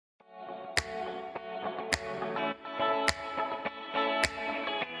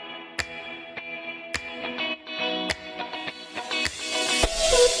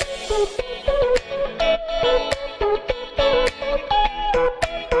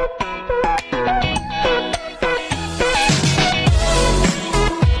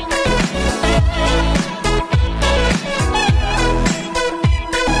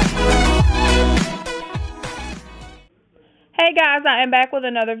I am back with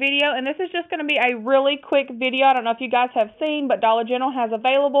another video, and this is just going to be a really quick video. I don't know if you guys have seen, but Dollar General has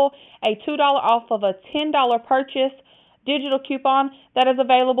available a $2 off of a $10 purchase digital coupon that is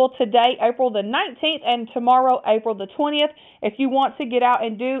available today, April the 19th, and tomorrow, April the 20th. If you want to get out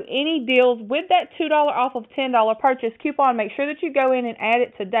and do any deals with that $2 off of $10 purchase coupon, make sure that you go in and add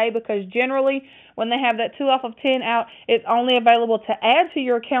it today, because generally when they have that 2 off of 10 out, it's only available to add to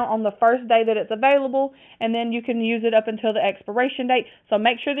your account on the first day that it's available, and then you can use it up until the expiration date. So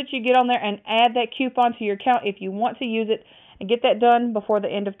make sure that you get on there and add that coupon to your account if you want to use it, and get that done before the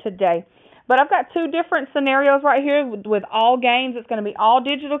end of today. But I've got two different scenarios right here with all games. It's going to be all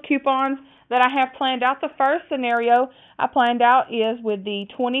digital coupons that I have planned out. The first scenario I planned out is with the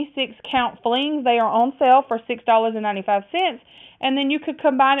 26 count flings. They are on sale for $6.95. And then you could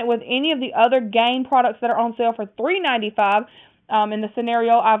combine it with any of the other game products that are on sale for $3.95. In the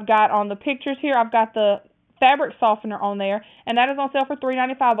scenario I've got on the pictures here, I've got the fabric softener on there, and that is on sale for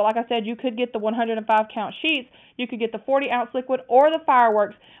 $3.95. But like I said, you could get the 105 count sheets, you could get the 40 ounce liquid, or the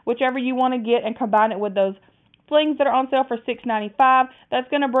fireworks, whichever you want to get, and combine it with those flings that are on sale for $6.95. That's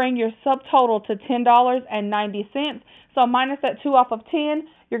going to bring your subtotal to $10.90. So minus that 2 off of 10,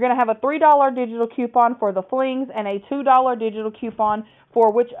 you're going to have a $3 digital coupon for the flings and a $2 digital coupon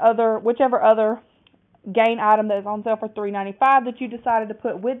for whichever other gain item that is on sale for $3.95 that you decided to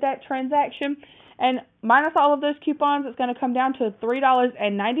put with that transaction. And minus all of those coupons, it's going to come down to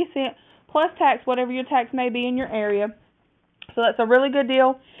 $3.90 plus tax, whatever your tax may be in your area. So that's a really good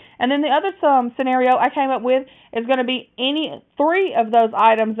deal. And then the other scenario I came up with is going to be any three of those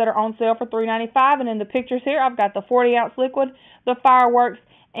items that are on sale for $3.95. And in the pictures here, I've got the 40 ounce liquid, the fireworks,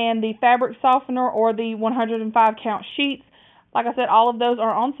 and the fabric softener, or the 105 count sheets. Like I said, all of those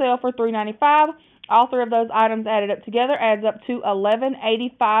are on sale for $3.95. All three of those items added up together adds up to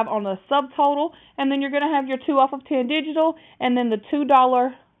 $11.85 on the subtotal. And then you're going to have your 2 off of 10 digital, and then the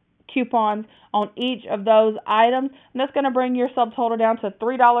 $2 coupons on each of those items. And that's going to bring your subtotal down to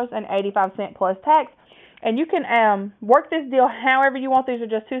 $3.85 plus tax. And you can work this deal however you want. These are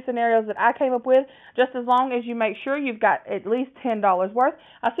just two scenarios that I came up with, just as long as you make sure you've got at least $10 worth.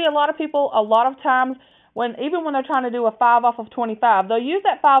 I see a lot of people a lot of times, even when they're trying to do a 5 off of 25, they'll use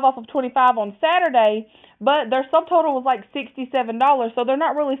that 5 off of 25 on Saturday, but their subtotal was like $67, so they're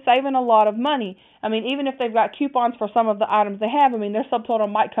not really saving a lot of money. I mean, even if they've got coupons for some of the items they have, I mean, their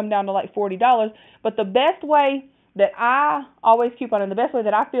subtotal might come down to like $40. But the best way that I always coupon, and the best way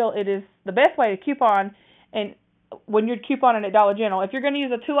that I feel it is the best way to coupon, and when you're couponing at Dollar General, if you're going to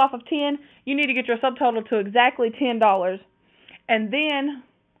use a 2 off of 10, you need to get your subtotal to exactly $10, and then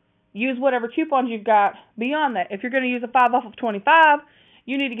use whatever coupons you've got beyond that. If you're going to use a 5 off of 25,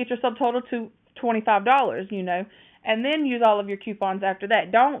 you need to get your subtotal to $25, and then use all of your coupons after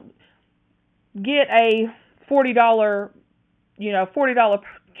that. Don't get a $40, $40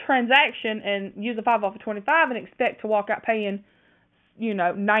 transaction and use a 5 off of 25 and expect to walk out paying,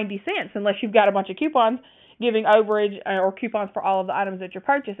 90 cents, unless you've got a bunch of coupons giving overage or coupons for all of the items that you're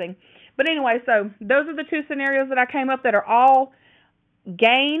purchasing. But anyway, so those are the two scenarios that I came up that are all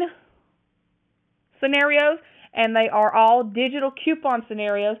gain scenarios, and they are all digital coupon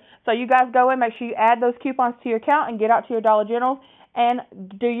scenarios. So you guys go in, make sure you add those coupons to your account, and get out to your Dollar General and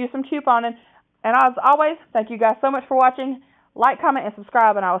do you some couponing. And as always, thank you guys so much for watching. Like, comment, and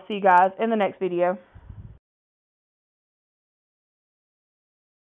subscribe, and I will see you guys in the next video.